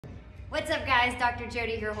What's up guys, Dr.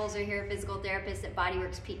 Jody Herholzer here, physical therapist at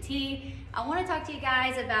Bodyworks PT. I want to talk to you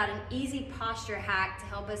guys about an easy posture hack to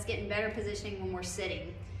help us get in better positioning when we're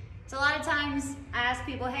sitting. So a lot of times I ask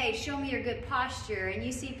people, hey, show me your good posture, and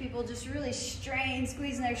you see people just really strain,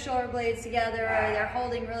 squeezing their shoulder blades together, or they're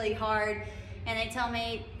holding really hard, and they tell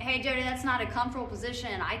me, hey Jody, that's not a comfortable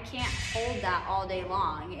position. I can't hold that all day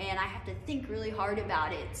long, and I have to think really hard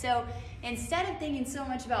about it. So instead of thinking so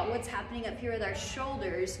much about what's happening up here with our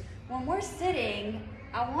shoulders, when we're sitting,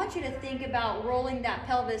 I want you to think about rolling that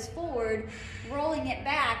pelvis forward, rolling it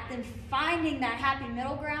back, then finding that happy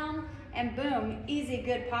middle ground, and boom, easy,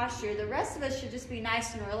 good posture. The rest of us should just be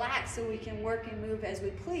nice and relaxed so we can work and move as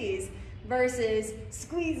we please versus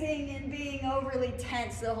squeezing and being overly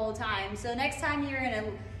tense the whole time. So next time you're in a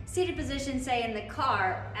seated position, say in the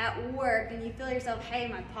car, at work, and you feel yourself, hey,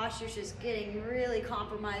 my posture's just getting really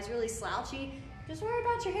compromised, really slouchy, just worry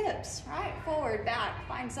about your hips, right? Forward, back,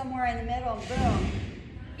 find somewhere in the middle, and boom,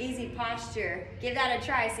 easy posture. Give that a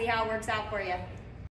try, see how it works out for you.